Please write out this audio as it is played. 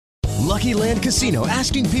Lucky Land Casino,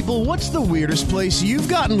 asking people, what's the weirdest place you've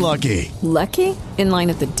gotten lucky? Lucky? In line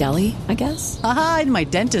at the deli, I guess? Aha, in my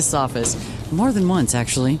dentist's office. More than once,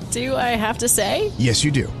 actually. Do I have to say? Yes,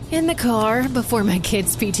 you do. In the car before my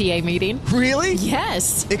kids' PTA meeting. Really?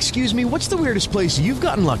 Yes. Excuse me, what's the weirdest place you've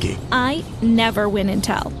gotten lucky? I never win and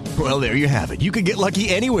tell. Well, there you have it. You can get lucky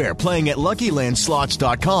anywhere, playing at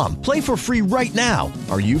LuckyLandSlots.com. Play for free right now.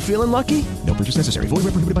 Are you feeling lucky? No purchase necessary. Void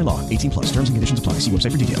where prohibited by law. 18 plus. Terms and conditions apply. See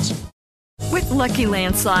website for details. With Lucky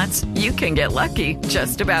Land Slots, you can get lucky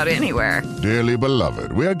just about anywhere. Dearly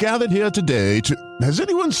beloved, we are gathered here today to... Has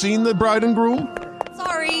anyone seen the bride and groom?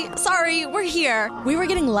 Sorry, we're here. We were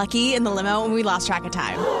getting lucky in the limo and we lost track of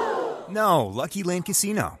time. No, Lucky Land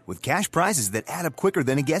Casino, with cash prizes that add up quicker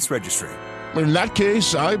than a guest registry. In that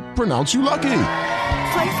case, I pronounce you lucky.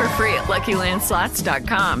 Play for free at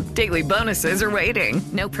LuckyLandSlots.com. Daily bonuses are waiting.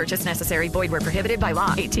 No purchase necessary. Void where prohibited by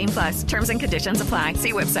law. 18 plus. Terms and conditions apply.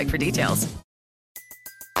 See website for details.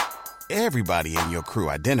 Everybody in your crew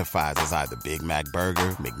identifies as either Big Mac Burger,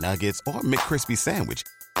 McNuggets, or McCrispy Sandwich.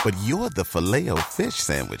 But you're the Filet-O-Fish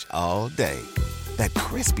Sandwich all day. That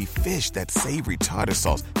crispy fish, that savory tartar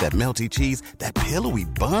sauce, that melty cheese, that pillowy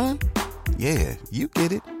bun. Yeah, you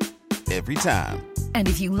get it. Every time. And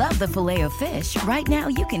if you love the Filet-O-Fish, right now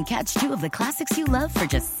you can catch two of the classics you love for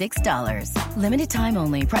just $6. Limited time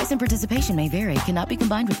only. Price and participation may vary. Cannot be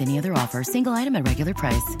combined with any other offer. Single item at regular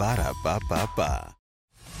price. Ba-da-ba-ba-ba.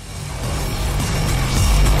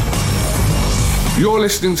 You're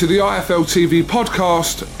listening to the IFL TV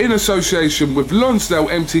podcast in association with Lonsdale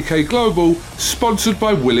MTK Global, sponsored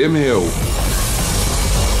by William Hill.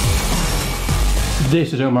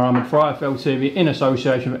 This is Umar Ahmed for IFL TV in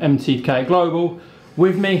association with MTK Global.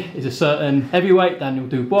 With me is a certain heavyweight, Daniel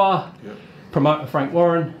Dubois, promoter Frank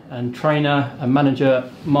Warren, and trainer and manager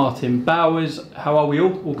Martin Bowers. How are we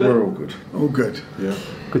all? All good? We're all good. All good. Yeah.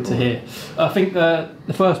 Good to hear. I think the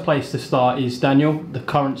first place to start is, Daniel, the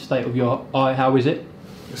current state of your eye. How is it?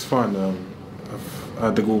 It's fine. I've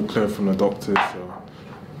had the all clear from the doctors, so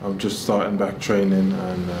I'm just starting back training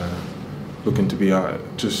and looking to be out,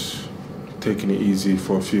 just taking it easy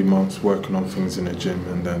for a few months, working on things in the gym,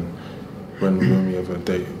 and then when we have a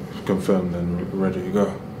date confirmed, then we're ready to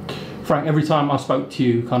go. Frank, every time I spoke to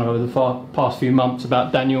you kind of over the past few months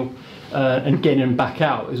about Daniel and getting him back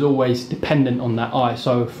out is always dependent on that eye.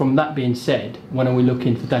 So from that being said, when are we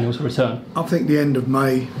looking for Daniel's return? I think the end of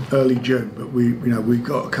May, early June, but we've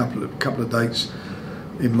got a couple of dates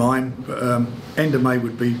in mind. But end of May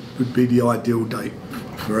would be the ideal date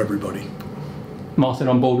for everybody. Martin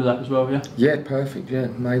on board with that as well, yeah? Yeah, perfect, yeah.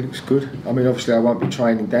 May looks good. I mean, obviously I won't be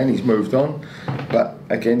training Dan, he's moved on. But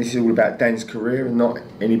again, this is all about Dan's career and not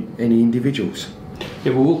any individuals.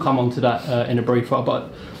 Yeah, we'll come on to that in a brief while,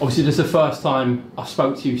 but obviously this is the first time I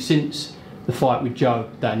spoke to you since the fight with Joe,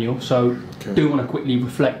 Daniel, so do want to quickly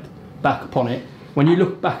reflect back upon it. When you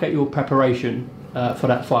look back at your preparation for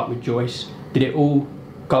that fight with Joyce, did it all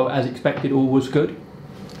go as expected, all was good?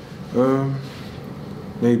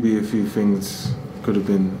 Maybe a few things could have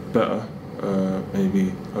been better.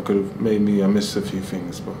 Maybe I missed a few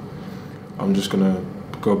things, but I'm just gonna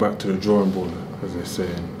go back to the drawing board, as they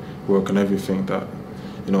say, and work on everything that,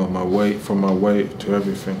 my weight to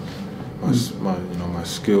everything, my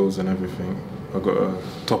skills and everything. I got to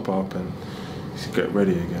top up and get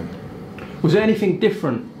ready again. Was there anything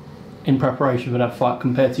different in preparation for that fight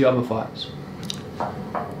compared to your other fights?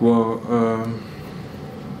 Well,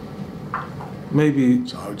 maybe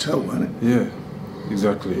it's a hotel, wasn't it? Yeah,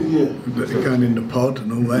 exactly. Yeah, going in the pod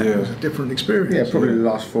and all that. It was a different experience. Yeah, probably the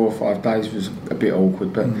last 4 or 5 days was a bit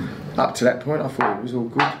awkward, but up to that point I thought it was all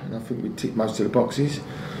good, and I think we ticked most of the boxes.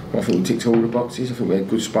 I think we ticked all the boxes. I think we had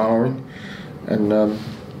good sparring, and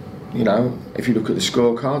if you look at the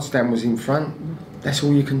scorecards, Dan was in front. That's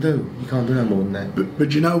all you can do. You can't do no more than that.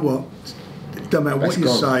 But you know what? It doesn't matter what you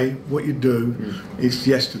say, what you do. It's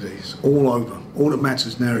yesterday. It's all over. All that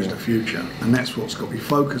matters now is the future, and that's what's got to be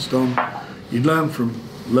focused on. You learn from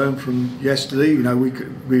yesterday. How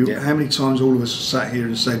many times all of us sat here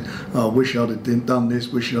and said, "Oh, I wish I'd have done this.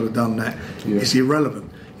 Wish I'd have done that." Yeah. It's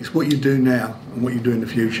irrelevant. It's what you do now and what you do in the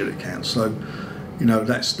future that counts. So,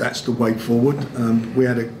 that's the way forward. We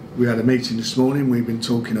had a meeting this morning. We've been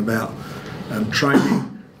talking about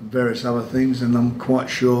training and various other things, and I'm quite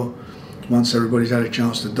sure once everybody's had a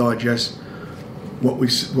chance to digest what we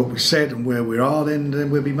said and where we are, then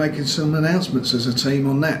we'll be making some announcements as a team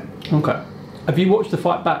on that. Okay. Have you watched the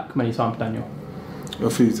fight back many times, Daniel? A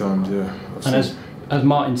few times, yeah. And as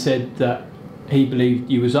Martin said that he believed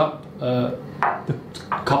you was up, a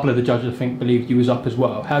couple of the judges I think believed you was up as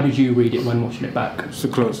well. How did you read it when watching it back? It's a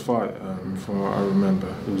close fight, from what I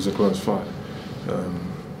remember. It was a close fight.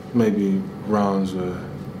 maybe rounds where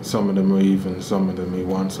some of them were even, some of them he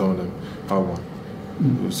won, some of them I won.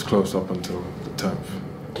 It was close up until the 10th.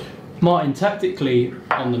 Martin, tactically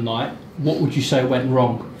on the night, what would you say went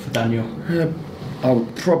wrong for Daniel? I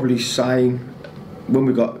would probably say when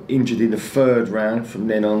we got injured in the 3rd round, from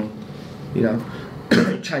then on,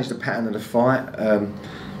 it changed the pattern of the fight.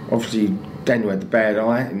 Obviously, Daniel had the bad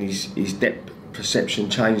eye, and his depth perception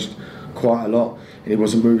changed quite a lot, and he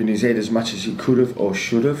wasn't moving his head as much as he could have or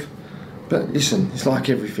should have. But listen, it's like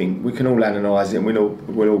everything. We can all analyse it, and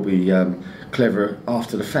we'll all be clever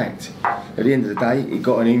after the fact. At the end of the day, he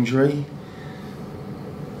got an injury,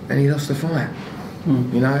 and he lost the fight.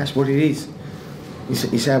 That's what it is.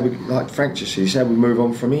 It's how we, like Frank just said, it's how we move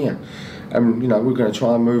on from here. And we're going to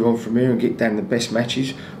try and move on from here and get down the best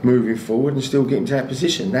matches moving forward and still get into that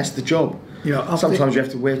position. That's the job. Sometimes you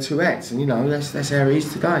have to wear 2 hats, and that's how it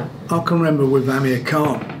is today. I can remember with Amir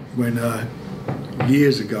Khan when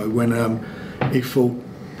years ago when he fought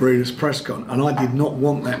Breeders' Prescott, and I did not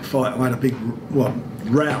want that fight. I had a big row,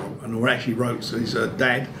 and I actually wrote to his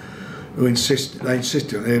dad, who insisted.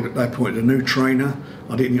 They appointed a new trainer.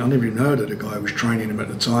 I never even heard of the guy who was training him at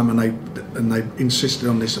the time, and they insisted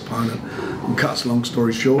on this opponent. And cuts a long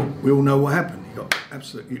story short, we all know what happened. He got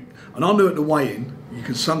absolutely. And I knew at the weigh-in, you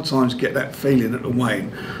can sometimes get that feeling at the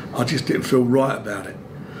weigh-in. I just didn't feel right about it,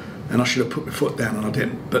 and I should have put my foot down, and I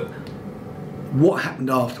didn't. But what happened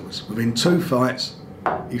afterwards? Within 2 fights,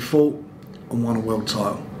 he fought and won a world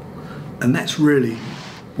title, and that's really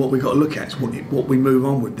what we got to look at. Is what we move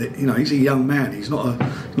on with. He's a young man. He's not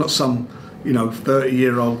some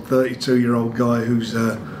 30-year-old, 32-year-old guy who's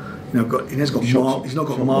he's not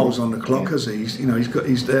got miles on the clock, has he?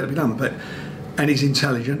 He's there to be done. And he's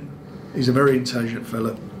intelligent. He's a very intelligent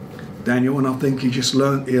fella, Daniel, and I think he just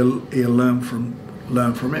he'll learn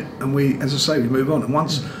from it. And we, as I say, we move on. And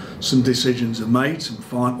once some decisions are made,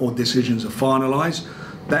 decisions are finalised,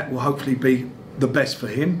 that will hopefully be the best for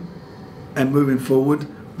him. And moving forward,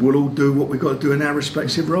 we'll all do what we've got to do in our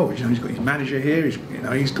respective roles. He's got his manager here.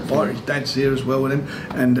 He's the fighter. His dad's here as well with him,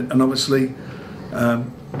 and obviously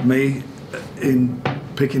me in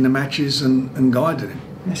picking the matches and guiding him.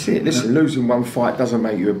 That's it. Listen, losing one fight doesn't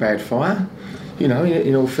make you a bad fighter.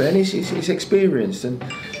 In all fairness, he's experienced, and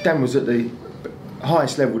Dan was at the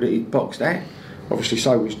highest level that he'd boxed at. Obviously,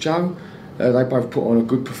 so was Joe. They both put on a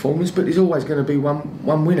good performance, but there's always going to be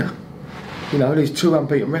one winner. There's 2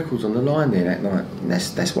 unbeaten records on the line there that night. And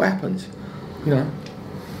that's what happens.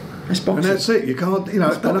 That's boxing. And that's it. You can't. And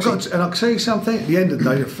I'll tell you something. At the end of the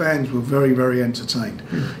day, the fans were very, very entertained.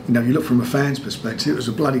 You look from a fan's perspective, it was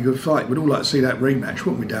a bloody good fight. We'd all like to see that rematch,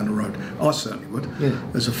 wouldn't we, down the road? I certainly would. Yeah.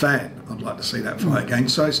 As a fan, I'd like to see that fight again.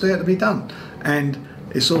 So it's there to be done. And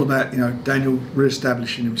it's all about Daniel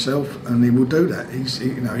re-establishing himself, and he will do that.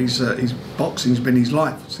 His boxing's been his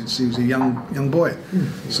life since he was a young boy.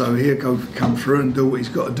 So he'll come through and do what he's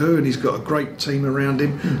got to do, and he's got a great team around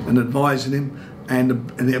him and advising him,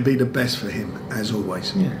 and it'll be the best for him as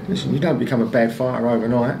always. Yeah, listen, you don't become a bad fighter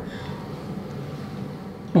overnight.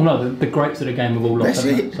 Well, no, the greats of the game have all lost.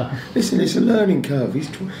 That's it. So. Listen, it's a learning curve.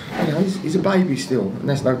 He's a baby still, and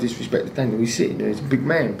that's no disrespect to Daniel. He's sitting there, he's a big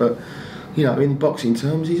man, but. In boxing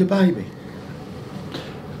terms, he's a baby.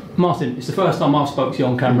 Martin, it's the first time I've spoke to you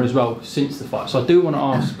on camera as well since the fight. So I do want to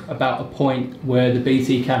ask about a point where the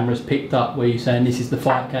BT cameras picked up where you're saying this is the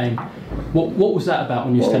fight game. What was that about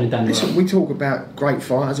when you were telling Daniel? Listen, we talk about great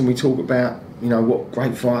fighters, and we talk about what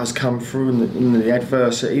great fighters come through and the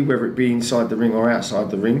adversity, whether it be inside the ring or outside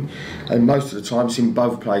the ring. And most of the times in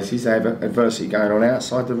both places they have adversity going on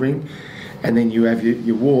outside the ring. And then you have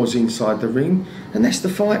your wars inside the ring, and that's the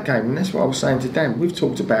fight game. And that's what I was saying to Dan. We've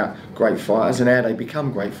talked about great fighters and how they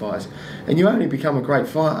become great fighters, and you only become a great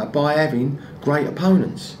fighter by having great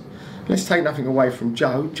opponents. Let's take nothing away from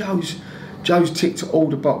Joe. Joe's ticked all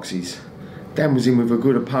the boxes. Dan was in with a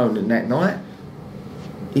good opponent that night.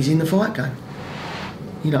 He's in the fight game.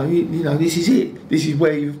 This is it. This is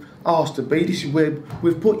where you've asked to be. This is where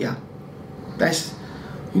we've put you. That's.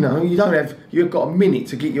 You've got a minute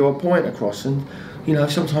to get your point across, and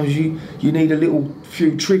sometimes you need a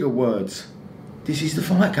few trigger words. This is the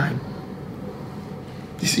fight game.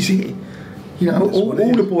 This is it. All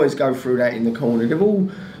the boys go through that in the corner. They've all,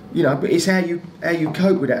 but it's how you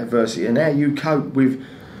cope with that adversity and how you cope with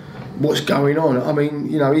what's going on. I mean,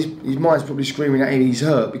 his mind's probably screaming at him he's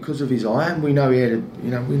hurt because of his eye, and we know he had a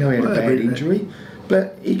bad injury,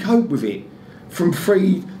 but he coped with it. From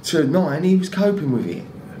 3 to 9, he was coping with it.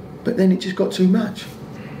 But then it just got too much.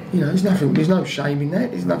 There's no shame in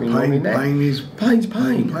that. There's nothing wrong in that. Pain's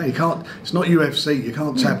pain. You can't. It's not UFC. You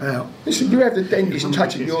can't tap out. Listen, you have the dentist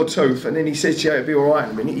touching your tooth, and then he says to you, "It'll be all right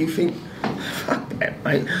in a minute." You think, "Fuck,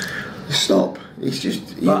 mate. Stop. It's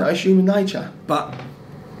just, it's human nature. But,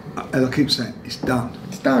 as I keep saying, it's done.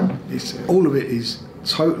 It's done. All of it is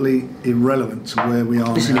totally irrelevant to where we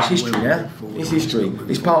are. Listen, now, it's history now. It's history.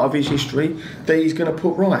 It's part of his history that he's going to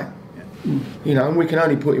put right. Yeah. And we can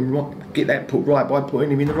only get that put right by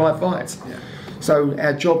putting him in the right fights. Yeah. So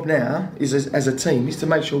our job now is, as a team, is to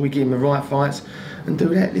make sure we give him the right fights and do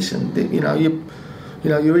that. Listen,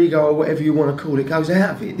 your ego or whatever you want to call it goes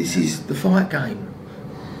out of it. This is the fight game.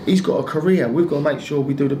 He's got a career. We've got to make sure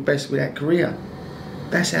we do the best with that career.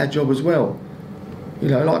 That's our job as well.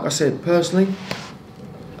 Like I said, personally,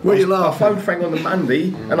 I phoned Frank on the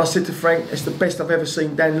Monday and I said to Frank, it's the best I've ever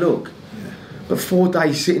seen Dan look. Yeah. But 4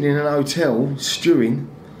 days sitting in an hotel, stewing,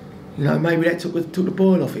 maybe that took the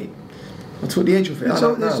boil off it. I took the edge off it. I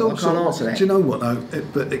can't answer that. Do you know what though?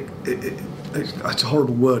 It's a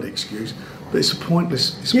horrible word, excuse, but it's a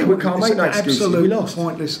pointless. We can't make no excuses. We lost.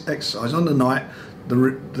 Pointless exercise. On the night,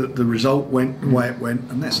 the result went the way it went,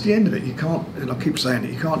 and that's the end of it. You can't. And I keep saying it.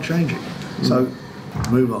 You can't change it. So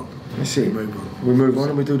move on. That's it. We move on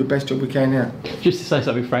and we do the best job we can now. Just to say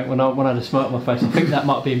something, Frank, when I had a smirk on my face, I think that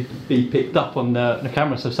might be picked up on the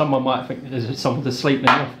camera, so someone might think there's someone asleep in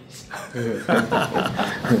the office.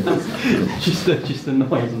 just the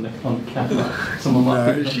noise on the camera. Someone might.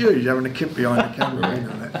 No, it's you. You're having a kip behind the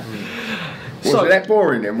camera. Was it that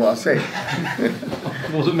boring then? What I said?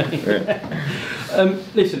 Wasn't me. Yeah.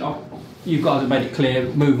 Listen. You guys have made it clear,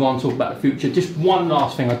 move on, talk about the future. Just one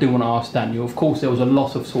last thing I do want to ask Daniel. Of course, there was a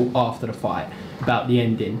lot of talk after the fight about the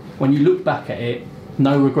ending. When you look back at it,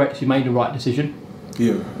 no regrets, you made the right decision?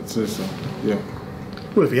 Yeah, I'd say so, yeah.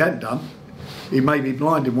 Well, if he hadn't done, he may be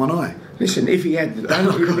blind in one eye. Listen, if he had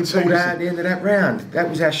done, he would have pulled out at the end of that round. That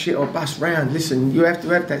was our shit or bust round. Listen, you have to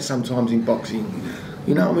have that sometimes in boxing.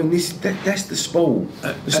 You know what I mean? That's the sport.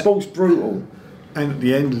 The sport's brutal. And at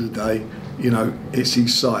the end of the day, it's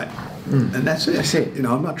his sight. And that's it.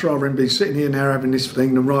 I'd much rather him be sitting here now having this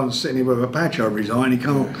thing than rather than sitting here with a patch over his eye and he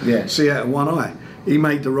can't see out of one eye. He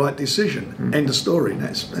made the right decision. End of story.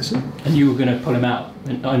 That's it. And you were going to pull him out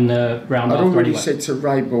on the round after I'd already anyway. said to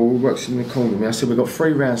Ray Ball, who works in the corner with me, I said, we've got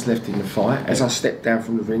 3 rounds left in the fight. As I stepped down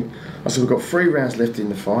from the ring, I said, we've got 3 rounds left in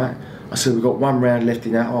the fight. I said, we've got 1 round left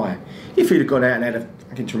in that eye. If he'd have gone out and had a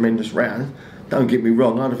fucking tremendous round, don't get me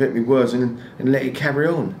wrong, I'd have hit my words and let it carry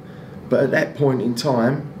on. But at that point in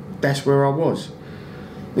time, that's where I was.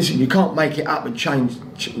 Listen, you can't make it up and change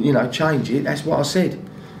it. That's what I said.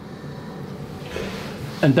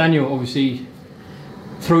 And Daniel, obviously,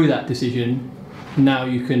 through that decision, now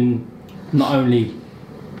you can not only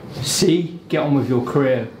get on with your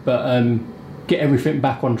career, but get everything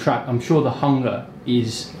back on track. I'm sure the hunger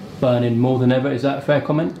is burning more than ever. Is that a fair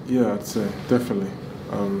comment? Yeah, I'd say definitely.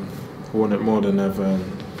 I want it more than ever,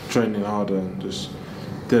 and training harder and just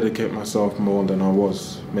dedicate myself more than I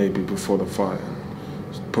was maybe before the fight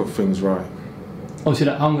and put things right. Obviously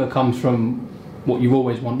that hunger comes from what you've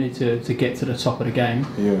always wanted, to get to the top of the game.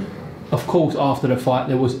 Yeah. Of course, after the fight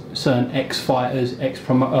there was certain ex-fighters,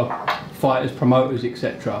 fighters, promoters,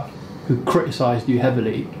 etc. who criticised you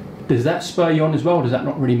heavily. Does that spur you on as well, or does that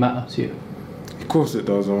not really matter to you? Of course it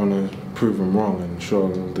does. I want to prove them wrong and show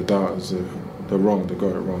the doubters they're wrong, they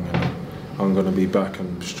got it wrong, and I'm going to be back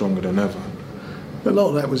and stronger than ever. But a lot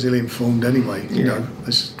of that was ill-informed anyway.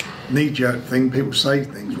 It's a knee-jerk thing. People say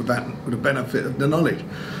things with the benefit of the knowledge,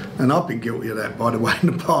 and I've been guilty of that, by the way,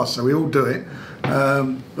 in the past. So we all do it.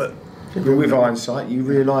 But with hindsight, you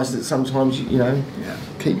realise that sometimes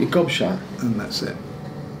keep your gob shut, and that's it.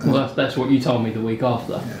 Well, that's what you told me the week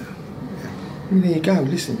after. Well, there you go.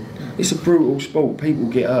 Listen, it's a brutal sport. People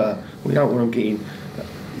get hurt. We don't want them getting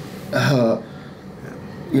hurt.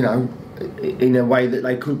 In a way that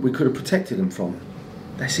we could have protected them from.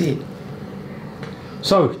 That's it.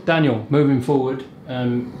 So, Daniel, moving forward,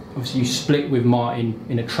 obviously you split with Martin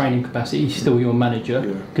in a training capacity. He's still your manager.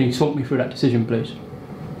 Yeah. Can you talk me through that decision, please?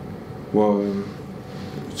 Well,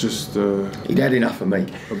 just he'd had enough of me.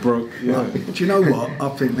 Do you know what? I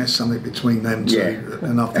think there's something between them two,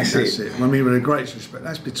 and I think that's it. I mean, with the greatest respect,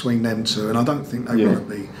 that's between them two, and I don't think they want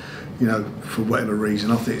to be. For whatever reason,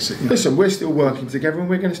 I think it's. Listen, we're still working together, and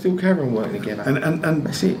we're going to still carry on working together. And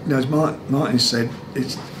that's it. As Martin said,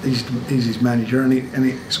 he's his manager, and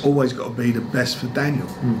it's always got to be the best for Daniel,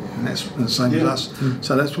 and that's the same as us.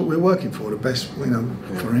 So that's what we're working for, the best, for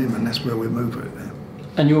him, and that's where we move it now.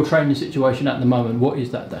 And your training situation at the moment, what is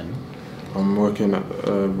that, Daniel? I'm working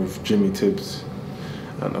with Jimmy Tibbs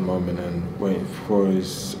at the moment, and waiting for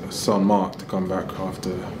his son Mark to come back after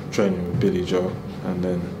training with Billy Joe, and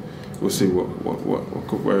then we'll see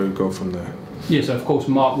where we go from there. Yeah, so of course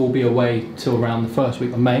Mark will be away till around the first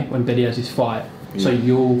week of May when Billy has his fight. So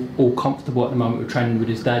you're all comfortable at the moment with training with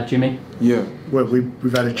his dad, Jimmy? Yeah. Well,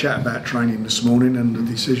 we've had a chat about training this morning, and the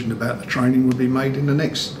decision about the training will be made in the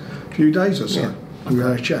next few days or so. We've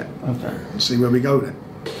had a chat. Okay. And see where we go then.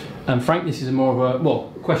 And Frank, this is more of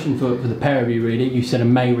a question for the pair of you really. You said a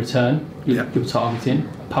May return. You're targeting.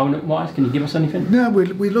 Opponent-wise, can you give us anything? No,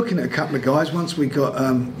 we're looking at a couple of guys. Once we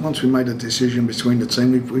made a decision between the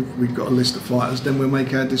team, we've got a list of fighters. Then we'll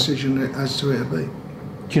make our decision as to who it'll be.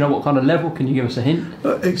 Do you know what kind of level? Can you give us a hint?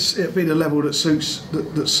 It'll be the level that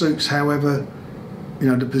suits, however,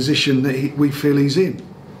 the position that we feel he's in.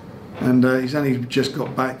 And he's only just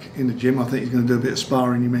got back in the gym. I think he's going to do a bit of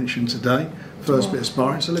sparring. You mentioned today, first bit of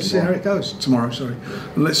sparring. So let's see how it goes tomorrow. Sorry,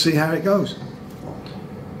 and let's see how it goes.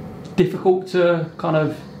 Difficult to kind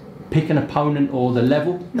of pick an opponent or the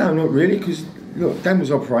level? No, not really, because look, Dan was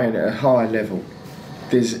operating at a higher level.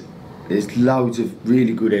 There's loads of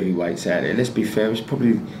really good heavyweights out there. Let's be fair, it's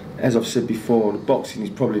probably, as I've said before, the boxing is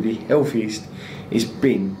probably the healthiest it's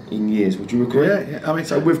been in years. Would you agree? Yeah. I mean,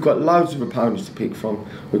 so we've got loads of opponents to pick from.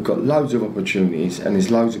 We've got loads of opportunities, and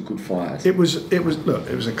there's loads of good fighters. It was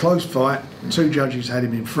a close fight. Two judges had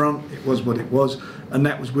him in front. It was what it was, and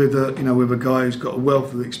that was with a guy who's got a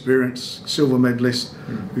wealth of experience, silver medalist,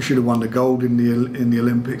 who should have won the gold in the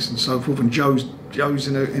Olympics and so forth. And Joe's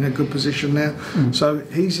in a good position now, so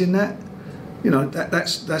he's in that.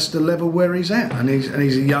 That's the level where he's at, and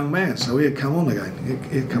he's a young man, so he'll come on again.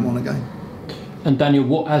 He'll come on again. And Daniel,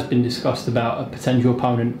 what has been discussed about a potential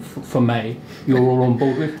opponent for May? You're all on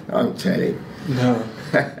board with? Don't tell him. No.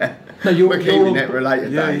 No, you're keeping that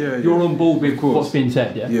related. You're on board with what's been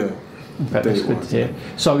said, yeah? Yeah. Okay, that's good to hear.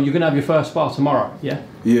 So you're going to have your first spar tomorrow, yeah?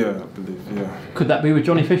 Yeah, I believe, yeah. Could that be with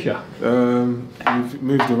Johnny Fisher? We've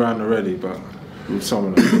moved around already, but with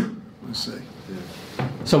someone else. Let's see. Yeah.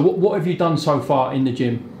 So what have you done so far in the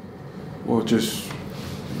gym? Well, just,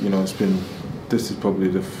 this is probably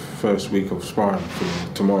the first week of sparring for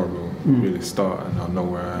me. Tomorrow will really start, and I'll know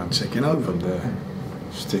where I am. Taking over. From there,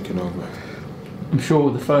 just taking over. I'm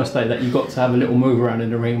sure the first day that you got to have a little move around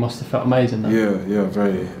in the ring must have felt amazing, though. Yeah,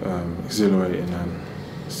 very exhilarating, and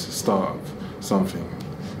it's the start of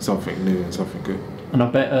something new and something good. And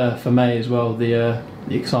I bet for May as well, the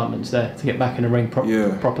excitement's there to get back in the ring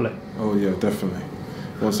properly. Oh yeah, definitely.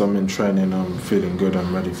 Once I'm in training, I'm feeling good,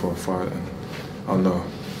 I'm ready for a fight, and I'll know.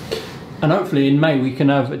 And hopefully in May we can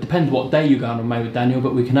have, it depends what day you're going on May with Daniel,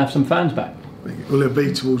 but we can have some fans back. Well, it'll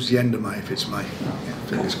be towards the end of May if it's May.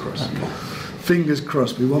 Fingers crossed. Okay. Fingers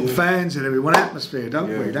crossed. We want fans in there. We want atmosphere, don't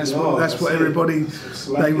we? That's what everybody.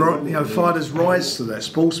 Fighters rise to that.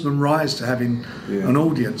 Sportsmen rise to having an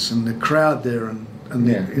audience and the crowd there, and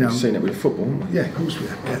we've seen it with football. Haven't we? Yeah, of course we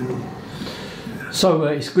have. Yeah. So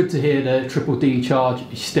it's good to hear the Triple D charge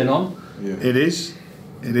is still on. Yeah. It is,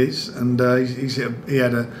 and he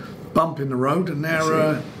had a bump in the road, and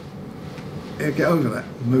now he'll get over that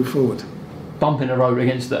and move forward. Bump in the road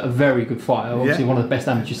against a very good fighter, obviously one of the best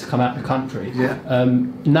amateurs to come out of the country. Yeah.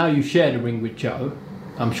 Now you share the ring with Joe,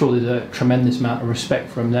 I'm sure there's a tremendous amount of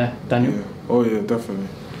respect from there, Daniel. Yeah. Oh yeah, definitely.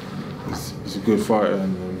 He's a good fighter,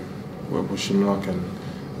 and we wish him luck, and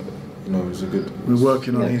he's a good. We're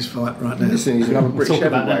working on his fight right now. Listen, he's another British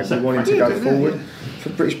heavyweight. We want him to go forward for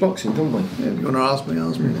British boxing, don't we? Yeah, you want to ask me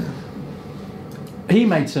now. He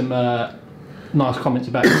made some nice comments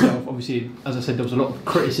about himself. Obviously, as I said, there was a lot of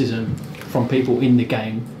criticism from people in the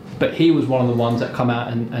game, but he was one of the ones that come out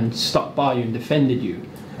and stuck by you and defended you.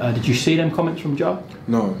 Did you see them comments from Joe?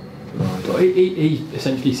 No. He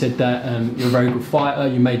essentially said that you're a very good fighter,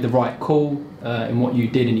 you made the right call in what you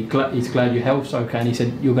did, and he's glad your health's okay, and he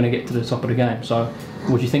said you're going to get to the top of the game. So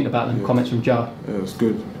what do you think about them comments from Joe? Yeah, it was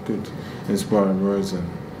good inspiring words,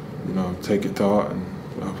 and take it to heart and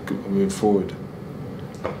move forward.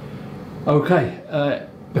 Okay,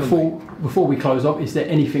 before we close up, is there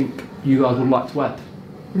anything you guys would like to add?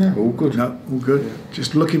 No, all good. No, all good. Yeah.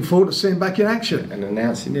 Just looking forward to seeing back in action and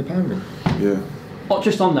announcing the opponent. Yeah. Not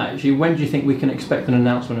just on that, actually. When do you think we can expect an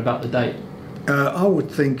announcement about the date? I would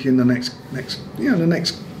think in the next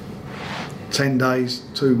 10 days,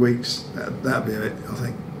 2 weeks. That'll be it, I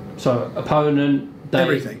think. So opponent,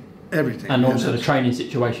 date, everything, and also the training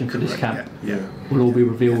situation for this camp. Yeah. Will all be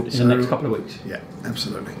revealed in the next couple of weeks. Yeah,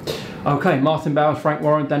 absolutely. Okay, Martin Bowers, Frank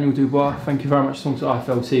Warren, Daniel Dubois, thank you very much for talking to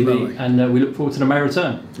IFL TV. Lovely. And we look forward to the May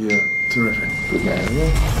return. Yeah. Terrific. Good man.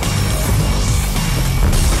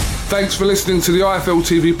 Thanks for listening to the IFL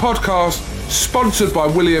TV podcast, sponsored by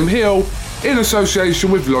William Hill in association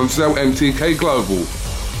with Lonsdale MTK Global.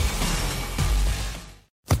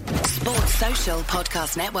 Sports Social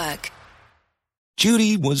Podcast Network.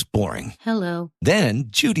 Judy was boring. Hello. Then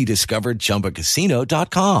Judy discovered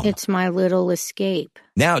ChumbaCasino.com. It's my little escape.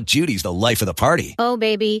 Now Judy's the life of the party. Oh,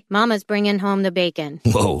 baby, mama's bringing home the bacon.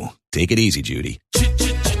 Whoa, take it easy, Judy.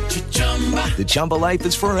 The Chumba life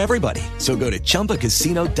is for everybody. So go to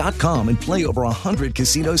ChumbaCasino.com and play over 100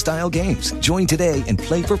 casino-style games. Join today and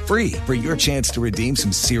play for free for your chance to redeem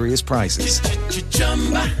some serious prizes.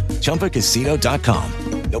 ChumbaCasino.com.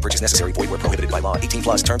 No purchase necessary. Void where prohibited by law.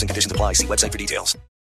 18+ terms and conditions apply. See website for details.